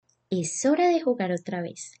Es hora de jugar otra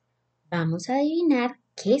vez. Vamos a adivinar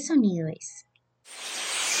qué sonido es.